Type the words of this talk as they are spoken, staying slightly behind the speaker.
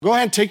Go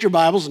ahead and take your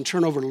Bibles and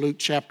turn over to Luke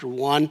chapter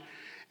 1.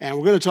 And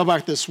we're going to talk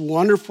about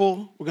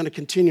we're going to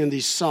continue in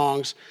these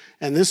songs.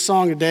 And this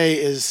song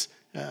today is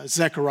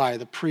Zechariah,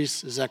 the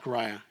priest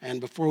Zechariah.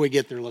 And before we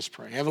get there, let's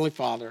pray. Heavenly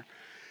Father,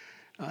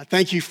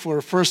 thank you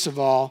for, first of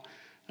all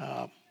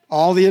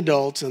the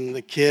adults and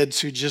the kids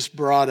who just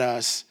brought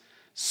us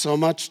so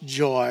much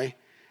joy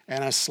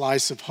and a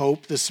slice of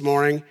hope this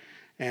morning.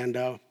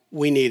 And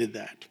we needed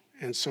that.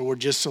 And so we're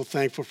just so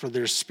thankful for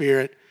their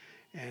spirit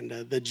and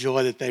the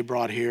joy that they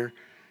brought here.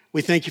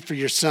 We thank you for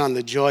your son,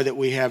 the joy that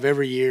we have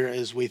every year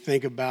as we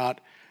think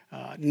about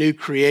new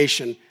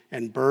creation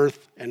and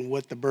birth and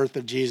what the birth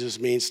of Jesus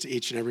means to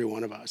each and every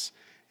one of us.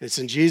 It's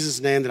in Jesus'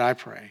 name that I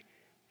pray.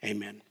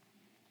 Amen.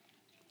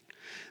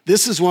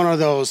 This is one of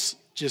those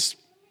just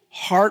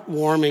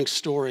heartwarming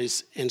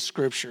stories in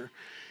Scripture.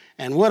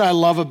 And what I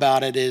love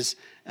about it is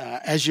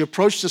as you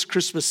approach this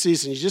Christmas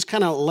season, you just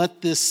kind of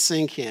let this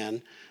sink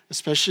in,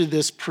 especially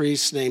this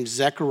priest named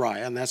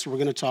Zechariah, and that's what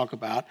we're going to talk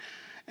about,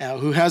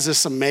 who has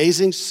this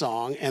amazing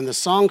song, and the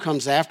song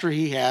comes after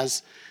he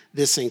has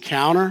this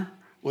encounter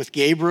with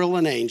Gabriel,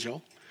 an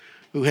angel,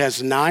 who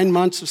has 9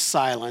 months of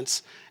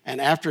silence, and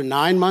after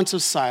 9 months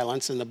of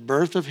silence and the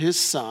birth of his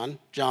son,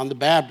 John the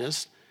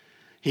Baptist,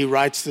 he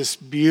writes this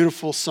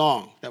beautiful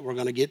song that we're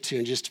going to get to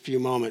in just a few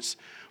moments.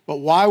 But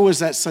why was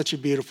that such a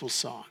beautiful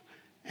song?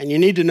 And you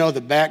need to know the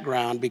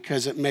background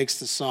because it makes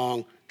the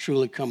song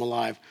truly come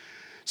alive.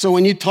 So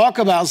when you talk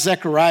about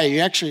Zechariah, you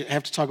actually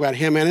have to talk about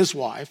him and his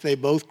wife. They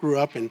both grew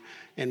up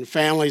in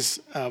families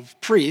of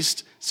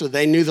priests, so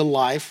they knew the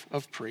life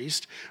of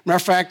priest. Matter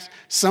of fact,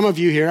 some of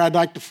you here, I'd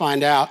like to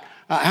find out,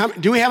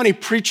 do we have any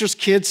preacher's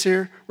kids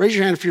here? Raise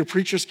your hand if you're a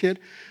preacher's kid.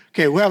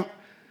 Okay,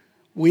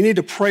 we need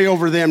to pray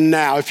over them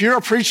now. If you're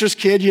a preacher's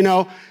kid,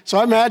 so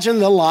I imagine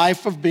the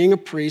life of being a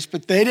priest,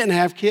 but they didn't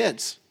have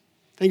kids.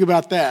 Think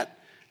about that.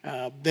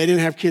 They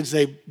didn't have kids.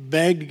 They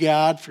begged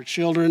God for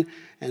children,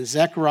 and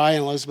Zechariah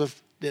and Elizabeth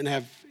didn't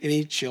have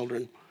any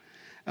children.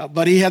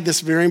 But he had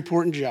this very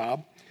important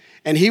job.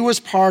 And he was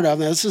part of,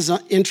 now this is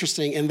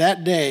interesting, in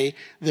that day,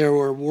 there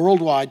were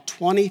worldwide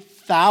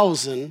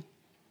 20,000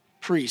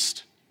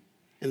 priests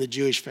in the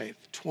Jewish faith.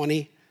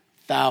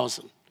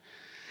 20,000.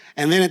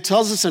 And then it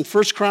tells us in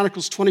 1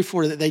 Chronicles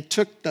 24 that they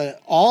took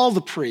all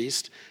the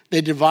priests,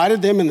 they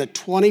divided them into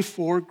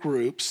 24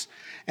 groups,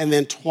 and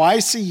then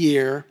twice a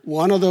year,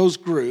 one of those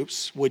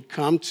groups would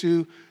come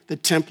to the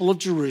Temple of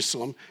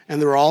Jerusalem,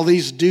 and there were all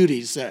these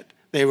duties that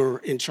they were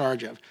in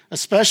charge of,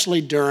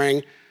 especially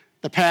during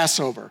the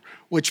Passover,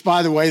 which,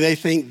 by the way, they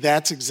think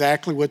that's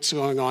exactly what's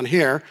going on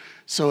here.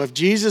 So if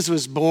Jesus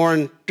was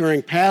born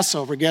during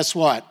Passover, guess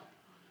what?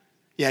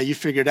 Yeah, you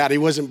figured out he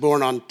wasn't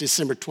born on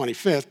December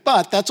 25th,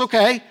 but that's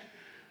okay.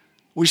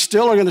 We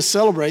still are going to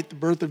celebrate the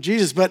birth of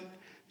Jesus. But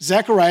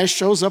Zechariah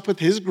shows up with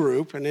his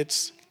group, and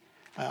it's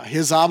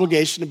his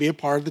obligation to be a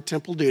part of the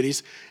temple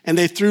duties. And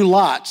they threw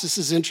lots. This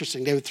is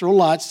interesting. They would throw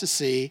lots to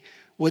see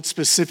what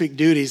specific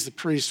duties the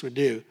priest would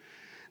do.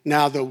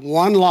 Now, the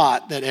one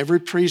lot that every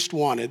priest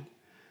wanted,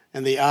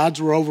 and the odds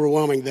were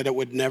overwhelming that it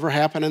would never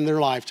happen in their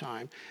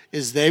lifetime,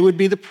 is they would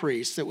be the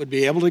priests that would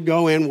be able to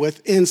go in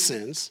with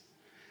incense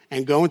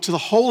and go into the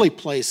holy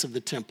place of the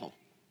temple.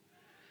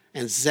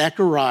 And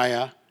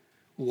Zechariah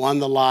won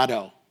the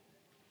lotto.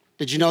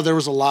 Did you know there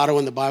was a lotto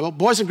in the Bible?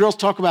 Boys and girls,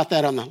 talk about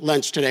that on the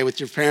lunch today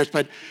with your parents,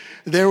 but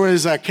there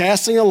was a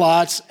casting of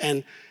lots,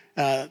 and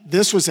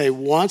this was a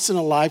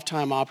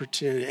once-in-a-lifetime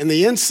opportunity. And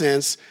the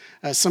incense,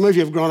 some of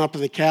you have grown up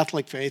in the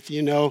Catholic faith.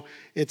 You know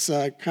it's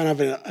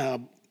kind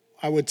of,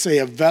 I would say,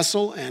 a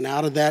vessel, and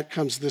out of that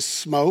comes this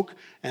smoke,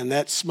 and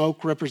that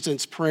smoke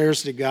represents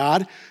prayers to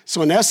God.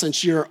 So in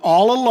essence, you're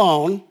all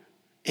alone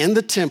in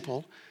the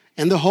temple,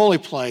 in the holy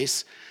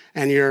place,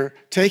 and you're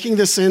taking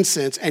this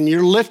incense, and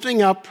you're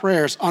lifting up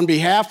prayers on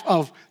behalf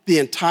of the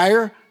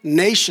entire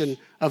nation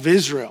of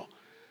Israel.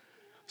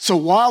 So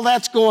while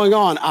that's going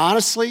on,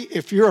 honestly,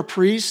 if you're a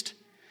priest,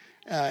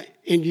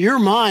 in your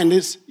mind,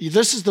 this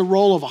is the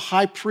role of a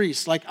high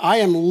priest. Like, I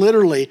am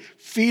literally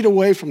feet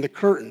away from the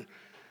curtain,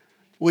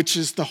 which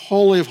is the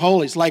Holy of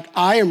Holies. Like,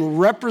 I am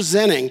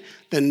representing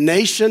the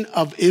nation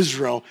of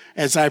Israel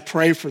as I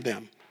pray for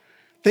them.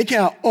 Think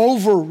how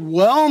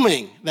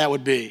overwhelming that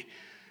would be.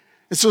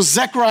 And so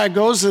Zechariah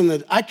goes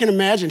in, I can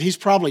imagine he's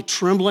probably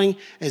trembling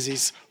as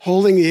he's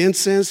holding the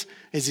incense,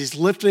 as he's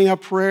lifting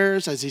up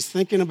prayers, as he's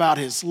thinking about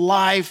his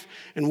life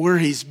and where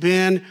he's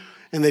been,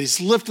 and that he's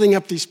lifting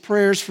up these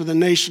prayers for the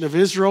nation of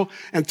Israel.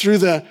 And through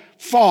the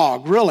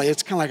fog, really,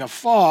 it's kind of like a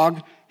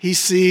fog, he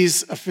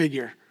sees a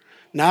figure.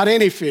 Not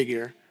any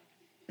figure,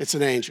 it's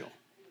an angel.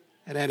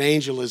 And that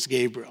angel is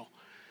Gabriel.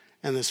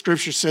 And the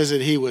scripture says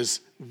that he was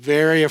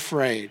very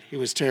afraid. He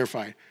was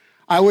terrified.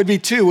 I would be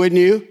too,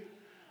 wouldn't you?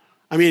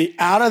 I mean,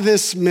 out of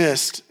this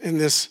mist, in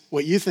this,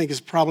 what you think is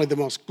probably the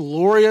most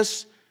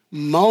glorious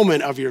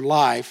moment of your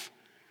life,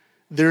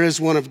 there is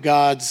one of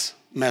God's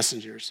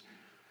messengers.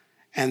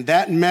 And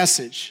that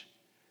message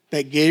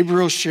that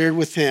Gabriel shared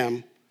with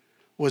him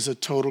was a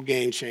total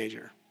game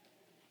changer.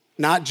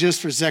 Not just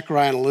for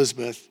Zechariah and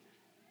Elizabeth,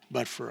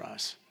 but for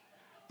us.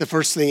 The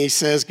first thing he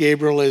says,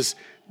 Gabriel, is,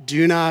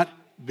 do not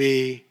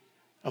be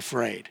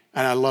afraid.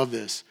 And I love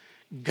this.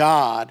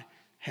 God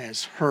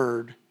has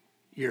heard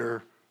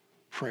your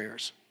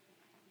prayers.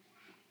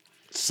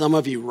 Some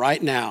of you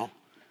right now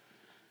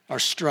are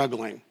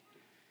struggling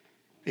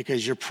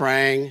because you're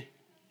praying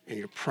and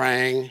you're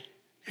praying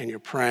and you're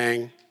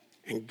praying,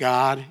 and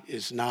God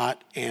is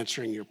not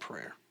answering your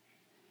prayer.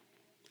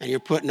 And you're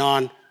putting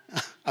on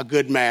a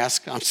good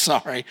mask. I'm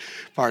sorry,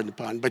 pardon the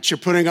pun, but you're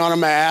putting on a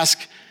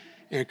mask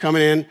and you're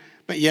coming in,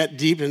 but yet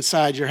deep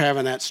inside you're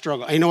having that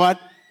struggle. And you know what?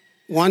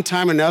 One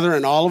time or another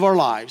in all of our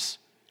lives,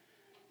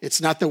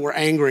 it's not that we're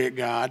angry at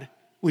God.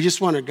 We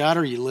just wonder, God,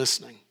 are you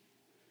listening?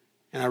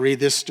 And I read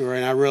this story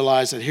and I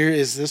realize that here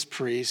is this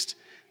priest,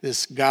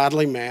 this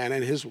godly man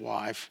and his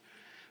wife,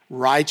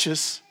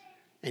 righteous,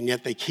 and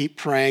yet they keep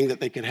praying that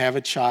they could have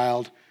a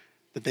child,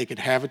 that they could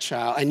have a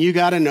child. And you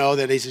got to know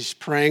that as he's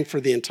praying for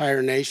the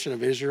entire nation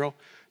of Israel,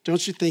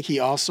 don't you think he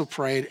also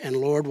prayed, and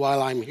Lord,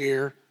 while I'm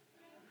here,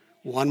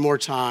 one more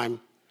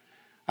time,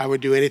 I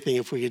would do anything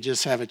if we could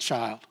just have a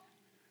child.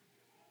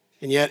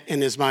 And yet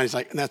in his mind, he's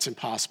like, that's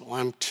impossible.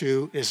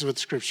 This is what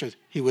the scripture says,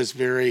 he was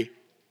very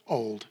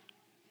old.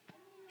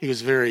 He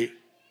was very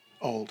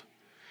old.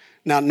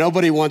 Now,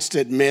 nobody wants to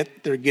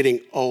admit they're getting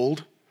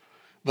old,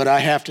 but I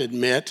have to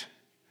admit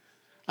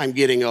I'm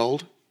getting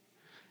old.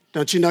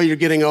 Don't you know you're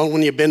getting old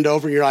when you bend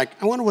over and you're like,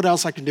 I wonder what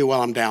else I can do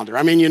while I'm down there.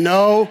 I mean, you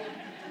know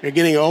you're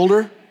getting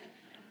older.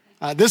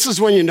 This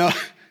is when you know,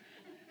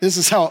 this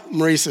is how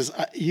Marie says,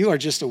 you are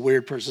just a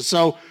weird person.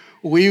 So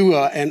we,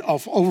 and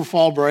over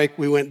fall break,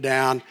 we went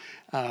down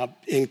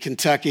in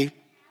Kentucky,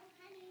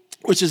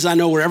 which is, I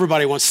know, where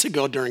everybody wants to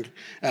go during,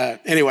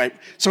 anyway.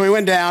 So we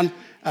went down,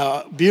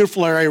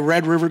 beautiful area,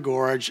 Red River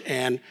Gorge,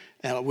 and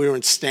we were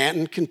in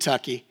Stanton,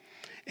 Kentucky,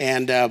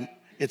 and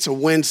it's a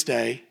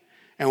Wednesday,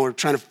 and we're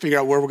trying to figure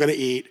out where we're going to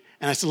eat.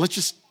 And I said, let's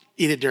just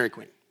eat at Dairy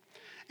Queen.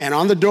 And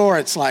on the door,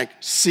 it's like,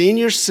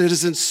 senior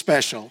citizen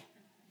special,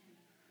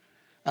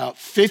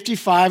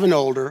 55 and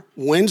older,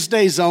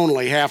 Wednesdays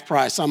only, half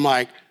price. I'm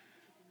like,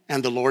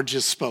 and the Lord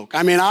just spoke.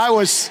 I mean, I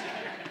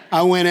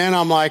went in,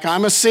 I'm like,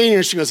 I'm a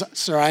senior. She goes,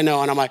 sir, I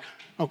know. And I'm like,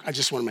 oh, I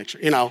just want to make sure,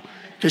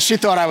 because she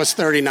thought I was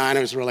 39. It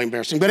was really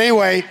embarrassing. But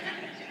anyway,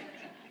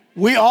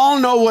 we all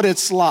know what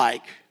it's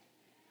like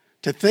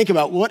to think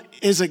about what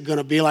is it going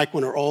to be like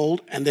when we're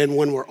old, and then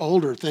when we're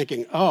older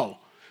thinking, oh,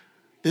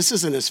 this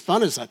isn't as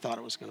fun as I thought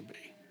it was going to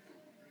be.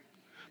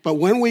 But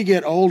when we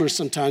get older,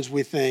 sometimes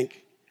we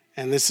think,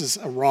 and this is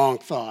a wrong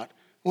thought,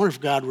 I wonder if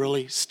God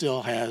really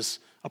still has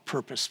a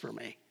purpose for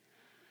me.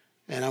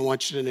 And I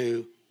want you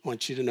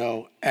to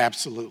know,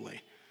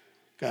 absolutely,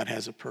 God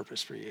has a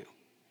purpose for you.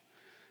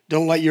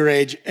 Don't let your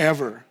age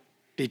ever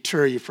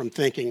deter you from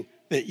thinking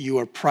that you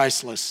are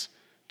priceless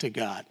to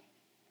God.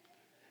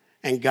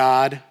 And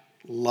God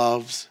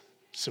loves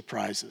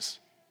surprises.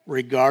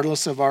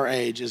 Regardless of our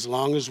age, as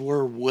long as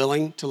we're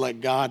willing to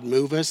let God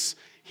move us,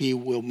 he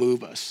will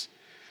move us.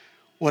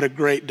 What a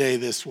great day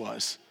this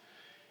was.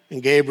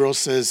 And Gabriel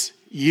says,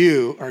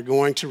 you are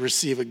going to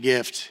receive a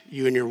gift,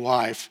 you and your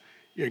wife.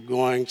 You're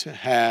going to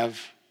have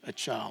a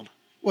child.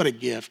 What a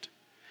gift.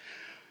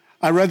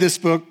 I read this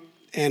book,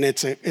 and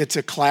it's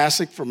a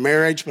classic for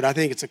marriage, but I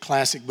think it's a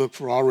classic book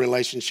for all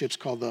relationships,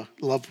 called The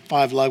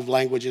 5 Love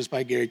Languages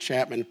by Gary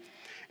Chapman.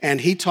 And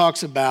he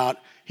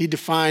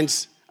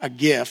defines a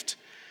gift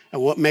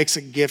and what makes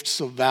a gift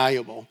so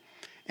valuable.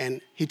 And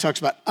he talks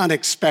about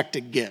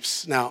unexpected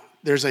gifts. Now,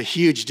 there's a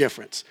huge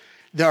difference.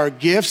 There are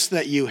gifts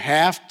that you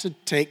have to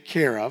take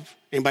care of.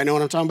 Anybody know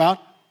what I'm talking about?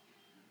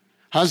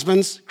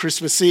 Husbands,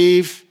 Christmas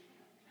Eve,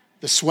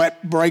 the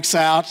sweat breaks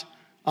out.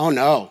 Oh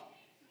no,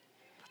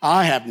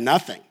 I have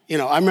nothing.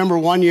 I remember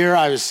one year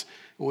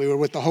we were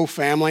with the whole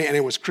family, and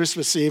it was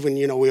Christmas Eve, and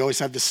we always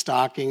have the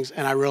stockings,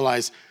 and I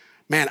realized,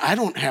 man, I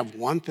don't have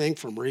one thing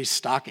for Marie's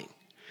stocking.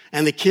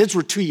 And the kids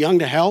were too young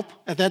to help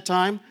at that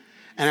time.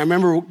 And I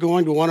remember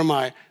going to one of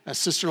my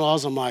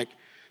sister-in-laws, I'm like,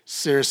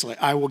 seriously,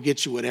 I will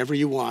get you whatever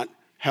you want.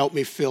 Help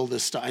me fill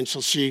this stuff. And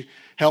so she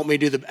helped me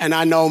do and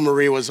I know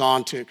Marie was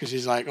on to it, because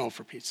she's like, oh,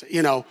 for Pete's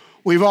sake.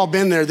 We've all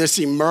been there, this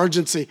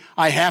emergency,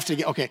 I have to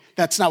get, okay,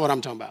 that's not what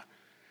I'm talking about.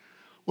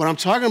 What I'm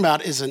talking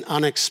about is an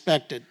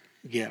unexpected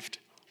gift.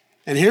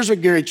 And here's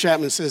what Gary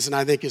Chapman says, and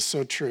I think is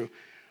so true.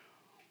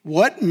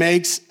 What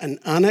makes an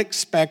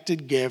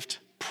unexpected gift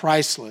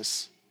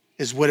priceless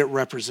is what it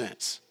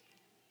represents,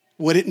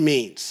 what it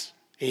means.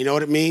 And you know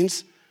what it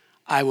means?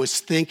 I was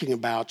thinking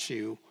about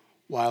you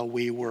while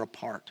we were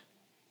apart.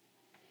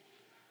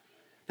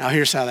 Now,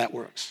 here's how that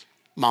works.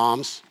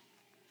 Moms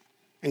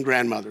and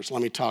grandmothers,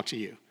 let me talk to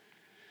you.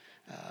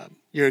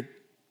 Your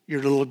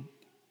little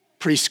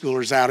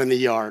preschoolers out in the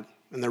yard,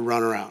 and they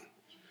run around,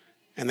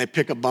 and they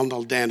pick a bundle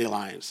of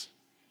dandelions,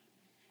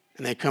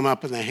 and they come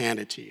up and they hand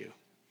it to you.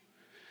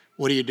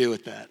 What do you do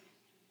with that?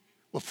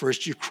 Well,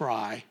 first you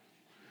cry,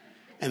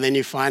 and then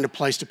you find a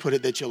place to put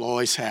it that you'll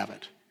always have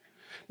it.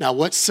 Now,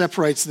 what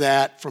separates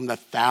that from the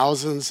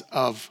thousands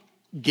of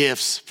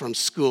gifts from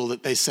school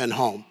that they send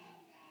home?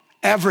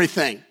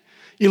 Everything.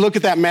 You look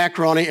at that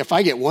macaroni. If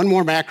I get one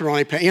more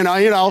macaroni,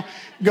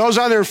 goes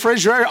on the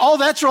refrigerator. Oh,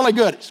 that's really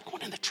good. It's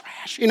going in the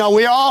trash.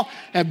 We all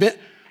have been.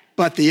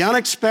 But the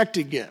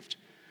unexpected gift,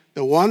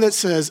 the one that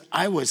says,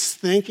 I was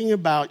thinking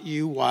about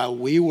you while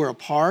we were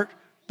apart,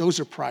 those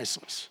are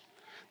priceless.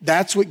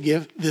 That's what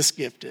this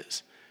gift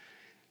is.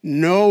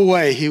 No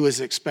way he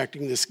was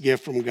expecting this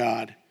gift from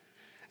God.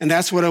 And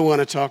that's what I want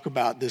to talk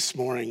about this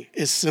morning,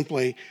 is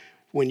simply,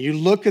 when you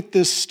look at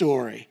this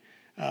story,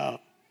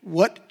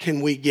 what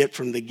can we get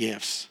from the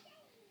gifts?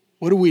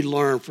 What do we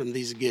learn from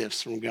these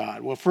gifts from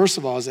God? Well, first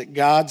of all, is that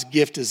God's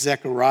gift to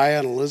Zechariah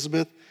and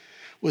Elizabeth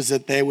was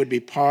that they would be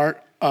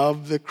part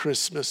of the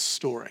Christmas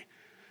story.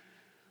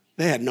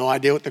 They had no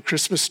idea what the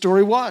Christmas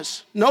story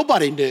was.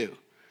 Nobody knew.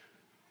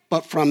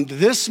 But from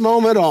this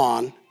moment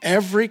on,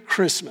 every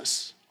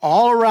Christmas,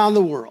 all around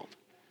the world,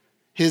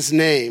 his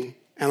name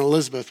and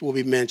Elizabeth will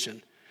be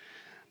mentioned.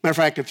 Matter of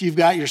fact, if you've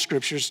got your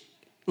scriptures,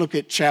 look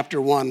at chapter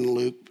 1 in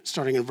Luke,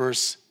 starting in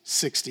verse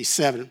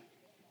 67.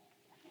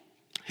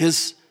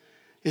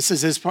 It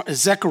says,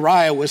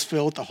 Zechariah was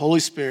filled with the Holy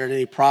Spirit, and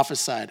he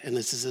prophesied, and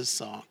this is his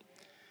song.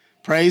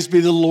 Praise be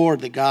the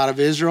Lord, the God of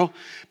Israel,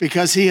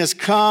 because he has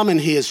come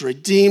and he has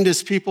redeemed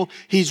his people.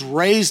 He's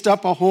raised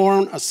up a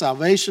horn of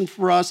salvation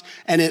for us,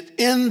 and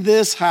in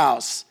this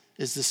house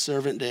is the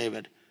servant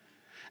David.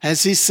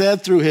 As he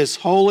said through his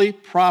holy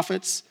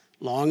prophets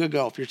long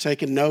ago. If you're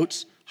taking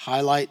notes,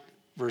 highlight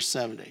verse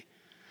 70.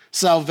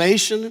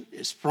 Salvation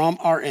is from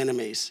our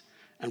enemies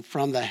and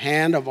from the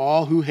hand of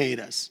all who hate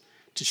us,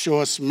 to show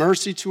us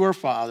mercy to our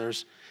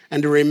fathers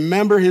and to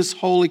remember his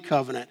holy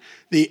covenant,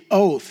 the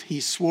oath he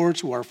swore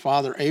to our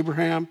father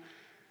Abraham,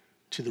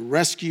 to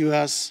rescue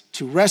us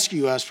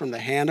from the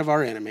hand of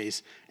our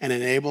enemies and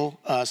enable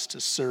us to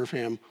serve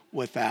him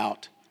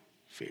without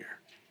fear.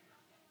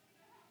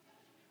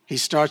 He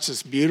starts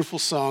this beautiful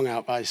song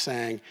out by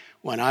saying,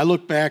 when I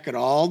look back at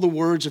all the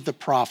words of the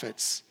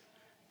prophets,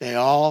 they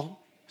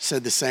all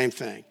said the same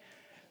thing,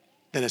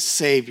 that a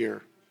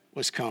Savior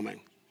was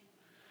coming.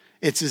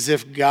 It's as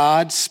if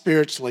God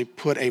spiritually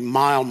put a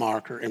mile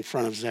marker in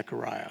front of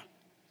Zechariah.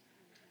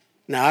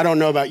 Now, I don't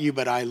know about you,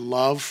 but I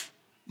love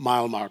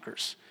mile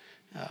markers.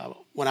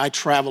 When I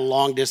travel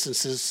long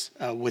distances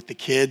with the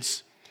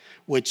kids,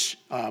 which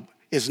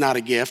is not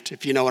a gift,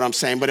 if you know what I'm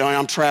saying, but when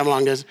I'm traveling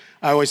long distance,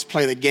 I always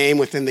play the game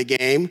within the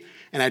game,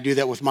 and I do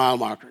that with mile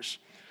markers.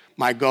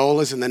 My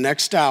goal is in the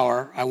next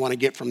hour, I want to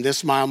get from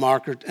this mile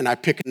marker, and I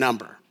pick a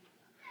number.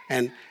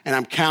 And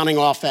I'm counting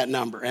off that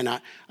number, and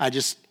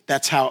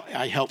that's how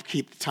I help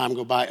keep the time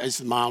go by, is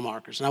the mile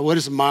markers. Now, what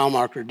does a mile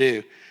marker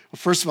do? Well,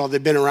 first of all,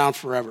 they've been around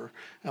forever.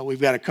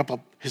 We've got a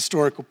couple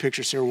historical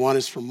pictures here. One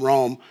is from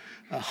Rome,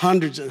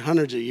 hundreds and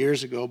hundreds of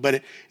years ago.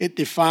 But it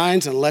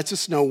defines and lets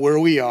us know where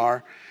we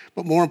are.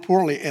 But more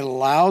importantly, it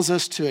allows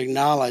us to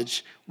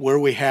acknowledge where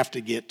we have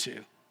to get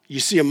to. You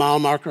see a mile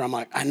marker, I'm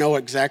like, I know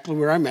exactly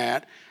where I'm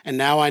at. And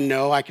now I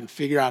know I can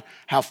figure out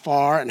how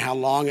far and how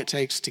long it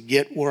takes to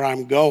get where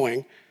I'm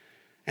going.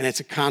 And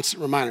it's a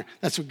constant reminder.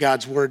 That's what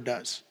God's word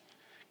does.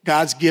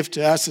 God's gift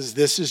to us is,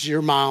 this is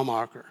your mile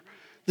marker.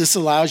 This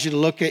allows you to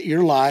look at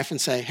your life and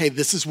say, hey,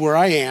 this is where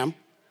I am,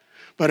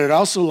 but it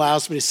also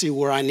allows me to see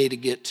where I need to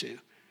get to.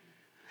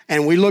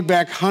 And we look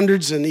back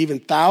hundreds and even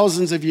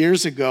thousands of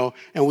years ago,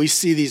 and we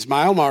see these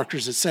mile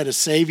markers that said a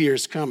Savior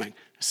is coming.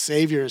 A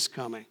Savior is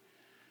coming.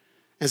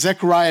 And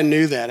Zechariah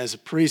knew that as a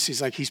priest.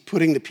 He's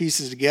putting the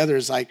pieces together.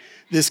 It's like,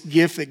 this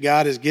gift that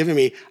God has given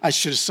me, I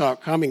should have saw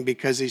it coming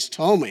because he's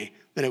told me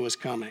that it was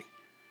coming.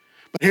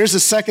 But here's the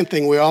second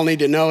thing we all need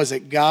to know, is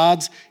that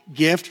God's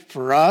gift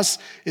for us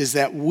is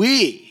that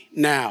we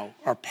now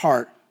are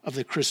part of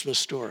the Christmas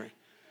story.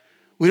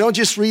 We don't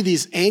just read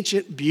these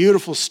ancient,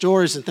 beautiful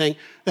stories and think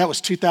that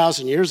was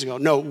 2,000 years ago.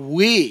 No,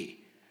 we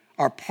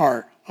are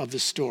part of the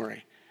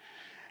story.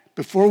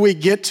 Before we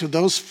get to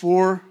those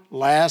 4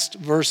 last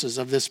verses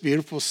of this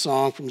beautiful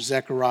song from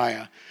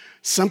Zechariah,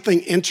 something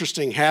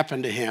interesting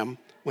happened to him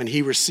when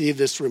he received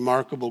this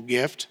remarkable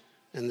gift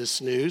and this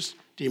news.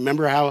 Do you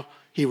remember how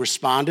he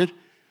responded?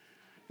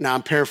 Now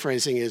I'm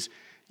paraphrasing, is,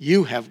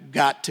 you have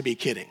got to be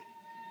kidding.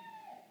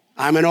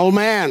 I'm an old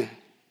man,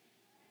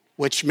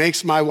 which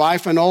makes my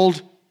wife an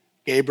old,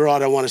 Gabriel, I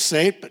don't want to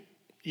say it, but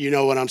you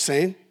know what I'm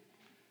saying.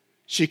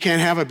 She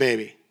can't have a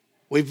baby.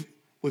 We've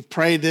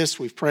prayed this,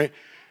 we've prayed.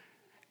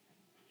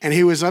 And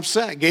he was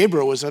upset.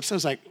 Gabriel was upset. I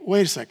was like,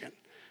 wait a second.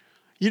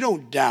 You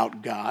don't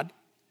doubt God.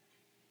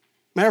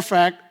 Matter of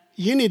fact,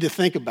 you need to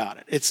think about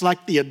it. It's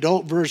like the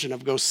adult version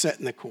of go sit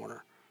in the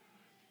corner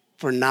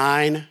for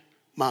 9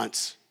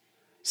 months.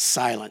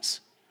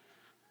 Silence.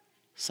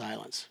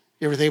 Silence.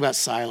 You ever think about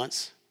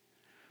silence?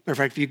 Matter of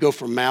fact, if you go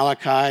from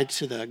Malachi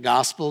to the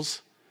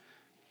Gospels,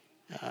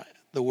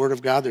 the Word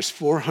of God, there's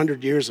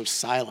 400 years of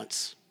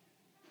silence.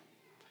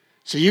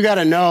 So you got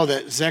to know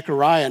that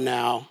Zechariah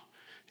now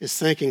is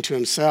thinking to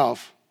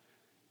himself,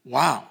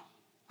 wow,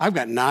 I've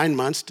got 9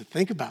 months to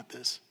think about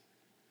this.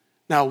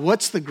 Now,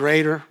 what's the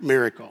greater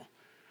miracle?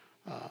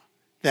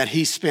 That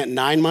he spent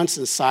 9 months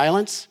in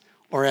silence,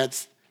 or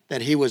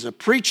that he was a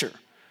preacher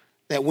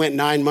that went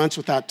 9 months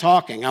without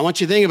talking? I want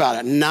you to think about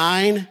it.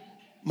 9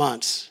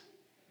 months.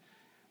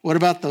 What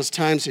about those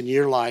times in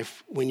your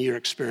life when you're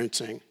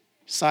experiencing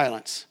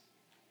silence?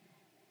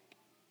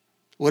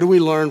 What do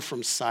we learn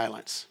from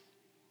silence?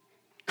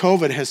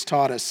 COVID has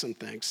taught us some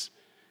things.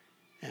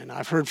 And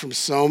I've heard from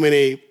so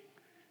many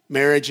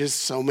marriages,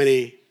 so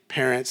many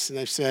parents, and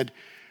they've said,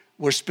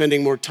 we're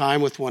spending more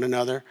time with one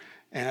another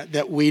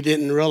that we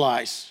didn't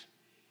realize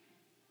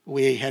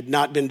we had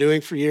not been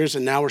doing for years,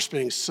 and now we're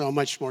spending so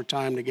much more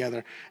time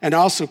together. And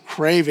also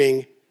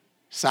craving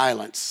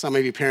silence. Some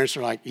of you parents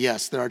are like,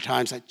 yes, there are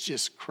times I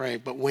just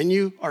crave. But when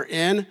you are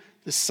in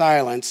the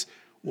silence,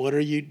 what are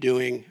you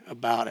doing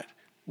about it?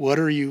 What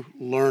are you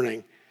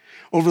learning?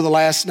 Over the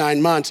last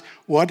 9 months,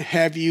 what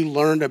have you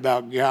learned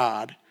about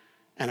God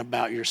and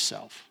about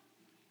yourself?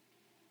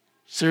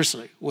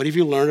 Seriously, what have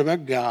you learned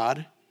about God?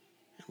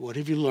 And what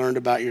have you learned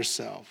about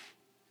yourself?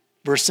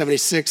 Verse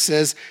 76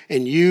 says,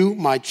 and you,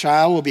 my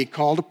child, will be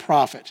called a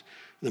prophet,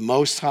 the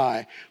Most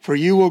High, for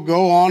you will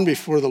go on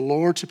before the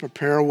Lord to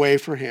prepare a way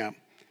for him,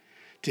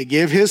 to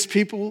give his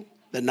people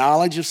the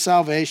knowledge of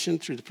salvation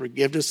through the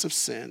forgiveness of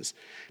sins,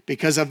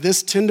 because of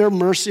this tender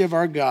mercy of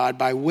our God,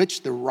 by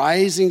which the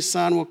rising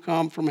sun will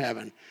come from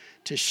heaven,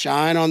 to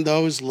shine on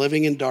those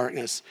living in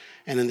darkness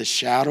and in the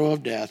shadow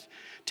of death,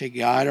 to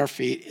guide our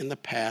feet in the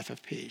path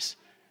of peace.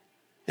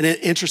 And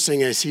it's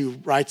interesting, as he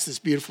writes this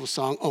beautiful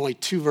song, only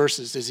 2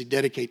 verses does he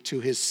dedicate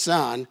to his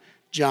son,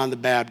 John the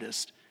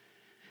Baptist.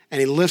 And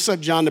he lifts up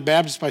John the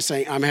Baptist by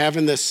saying, I'm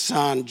having this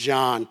son,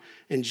 John.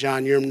 And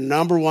John, your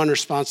number one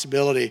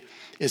responsibility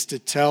is to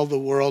tell the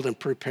world and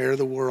prepare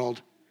the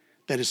world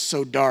that is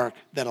so dark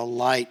that a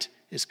light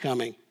is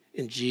coming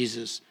in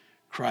Jesus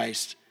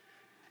Christ.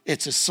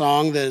 It's a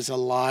song that is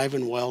alive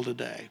and well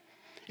today.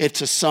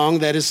 It's a song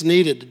that is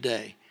needed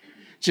today.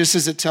 Just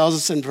as it tells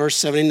us in verse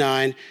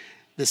 79,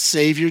 the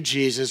Savior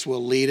Jesus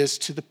will lead us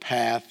to the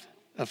path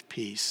of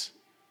peace.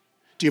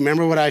 Do you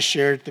remember what I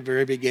shared at the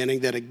very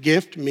beginning? That a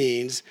gift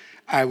means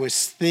I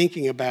was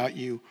thinking about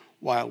you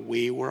while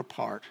we were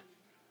apart.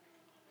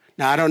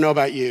 Now, I don't know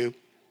about you,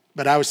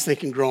 but I was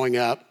thinking growing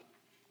up,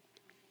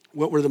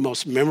 what were the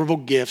most memorable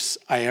gifts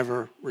I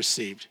ever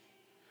received?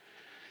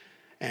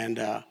 And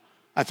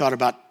I thought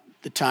about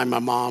the time my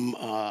mom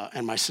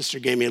and my sister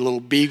gave me a little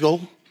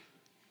beagle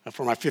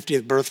for my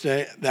 50th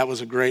birthday. That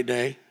was a great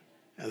day.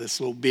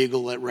 This little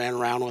beagle that ran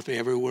around with me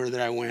everywhere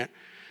that I went.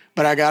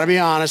 But I got to be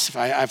honest,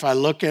 if I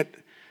look at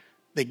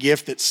the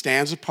gift that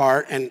stands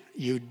apart, and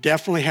you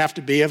definitely have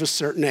to be of a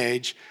certain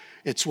age,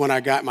 it's when I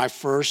got my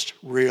first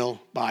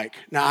real bike.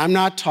 Now, I'm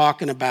not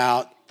talking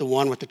about the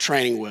one with the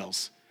training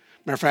wheels.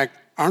 Matter of fact,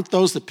 aren't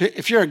those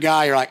if you're a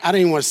guy, you're like, I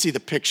don't even want to see the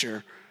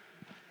picture.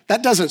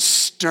 That doesn't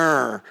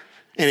stir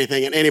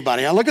anything in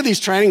anybody. I look at these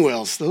training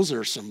wheels. Those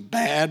are some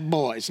bad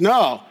boys.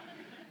 No.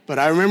 But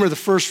I remember the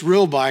first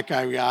real bike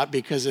I got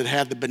because it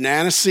had the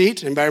banana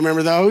seat. Anybody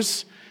remember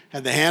those?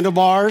 Had the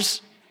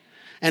handlebars.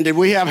 And did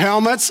we have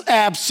helmets?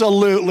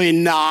 Absolutely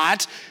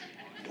not.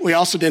 We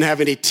also didn't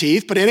have any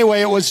teeth. But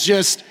anyway, it was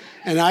just,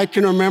 and I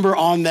can remember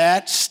on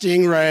that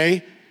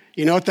Stingray,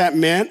 you know what that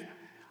meant?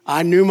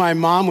 I knew my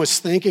mom was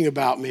thinking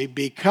about me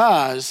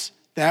because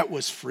that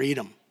was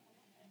freedom.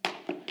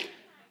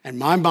 And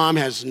my mom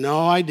has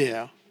no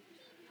idea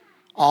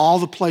all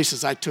the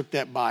places I took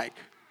that bike.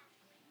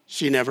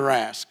 She never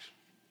asked,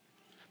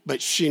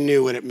 but she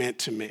knew what it meant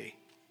to me.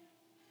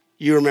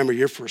 You remember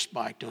your first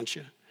bike, don't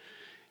you?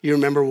 You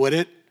remember what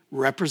it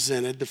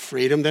represented, the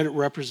freedom that it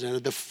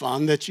represented, the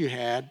fun that you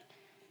had,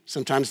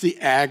 sometimes the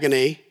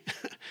agony.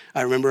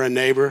 I remember a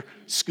neighbor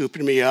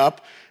scooping me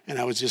up, and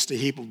I was just a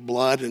heap of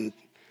blood and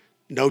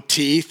no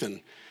teeth,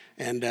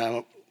 and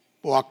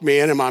walked me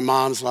in, and my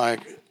mom's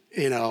like,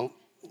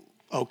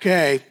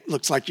 okay,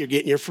 looks like you're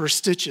getting your first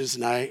stitches.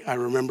 And I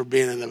remember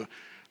being in the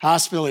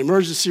hospital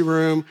emergency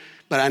room,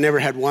 but I never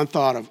had one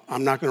thought of,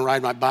 I'm not going to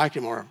ride my bike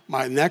anymore.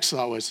 My next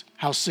thought was,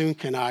 how soon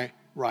can I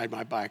ride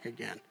my bike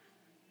again?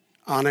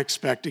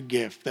 Unexpected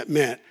gift that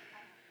meant,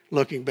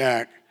 looking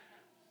back,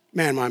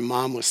 man, my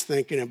mom was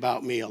thinking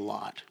about me a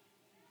lot.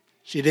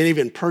 She didn't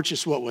even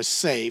purchase what was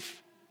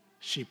safe.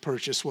 She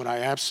purchased what I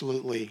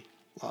absolutely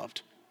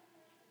loved.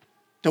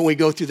 Don't we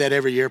go through that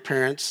every year,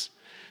 parents?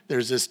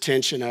 There's this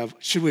tension of,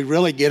 should we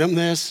really get them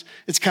this?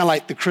 It's kind of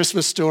like the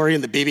Christmas story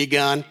and the BB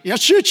gun.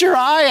 Shoot your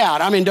eye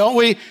out. I mean, don't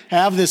we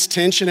have this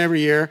tension every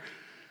year?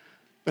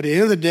 But at the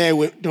end of the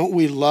day, don't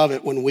we love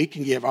it when we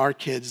can give our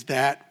kids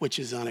that which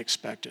is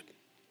unexpected?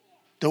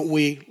 Don't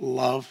we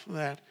love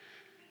that?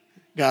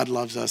 God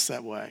loves us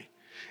that way.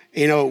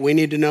 What we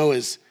need to know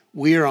is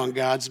we are on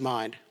God's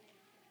mind.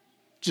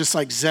 Just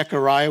like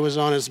Zechariah was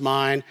on his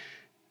mind,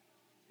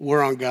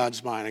 we're on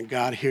God's mind, and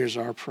God hears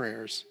our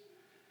prayers.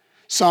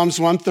 Psalms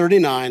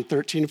 139,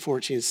 13 and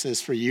 14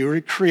 says, for you were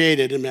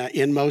created in my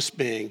inmost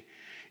being.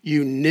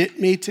 You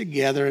knit me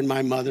together in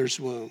my mother's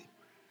womb.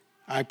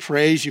 I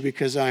praise you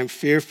because I am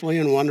fearfully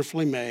and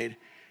wonderfully made.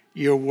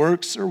 Your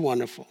works are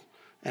wonderful,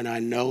 and I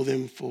know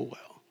them full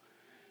well.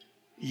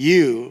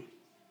 You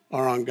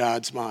are on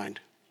God's mind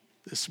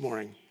this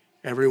morning.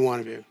 Every one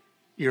of you,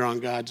 you're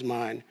on God's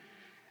mind.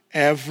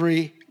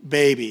 Every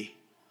baby,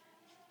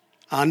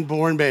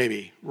 unborn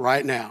baby,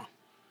 right now,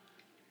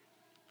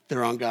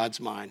 they're on God's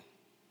mind.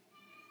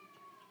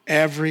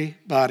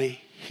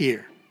 Everybody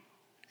here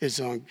is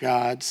on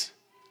God's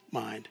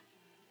mind.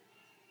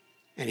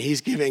 And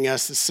he's giving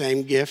us the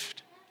same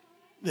gift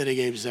that he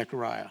gave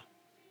Zechariah,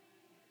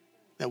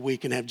 that we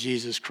can have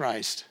Jesus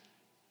Christ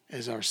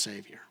as our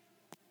Savior.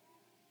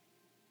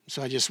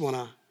 So I just want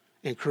to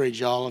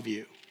encourage all of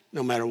you,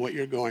 no matter what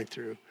you're going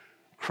through,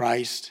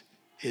 Christ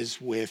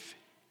is with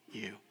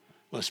you.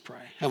 Let's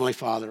pray. Heavenly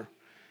Father,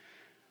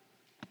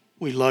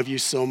 we love you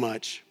so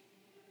much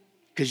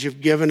because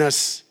you've given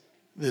us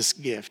this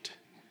gift.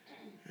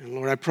 And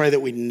Lord, I pray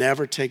that we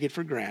never take it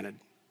for granted,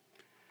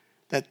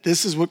 that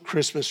this is what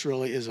Christmas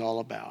really is all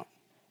about.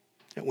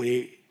 That when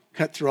you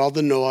cut through all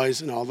the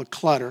noise and all the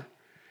clutter,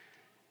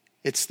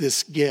 it's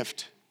this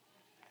gift,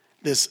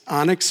 this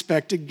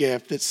unexpected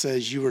gift that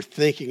says you were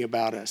thinking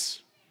about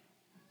us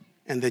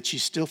and that you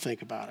still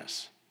think about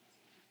us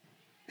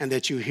and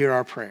that you hear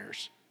our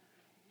prayers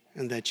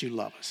and that you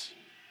love us.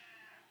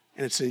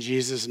 And it's in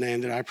Jesus'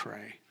 name that I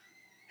pray.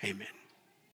 Amen.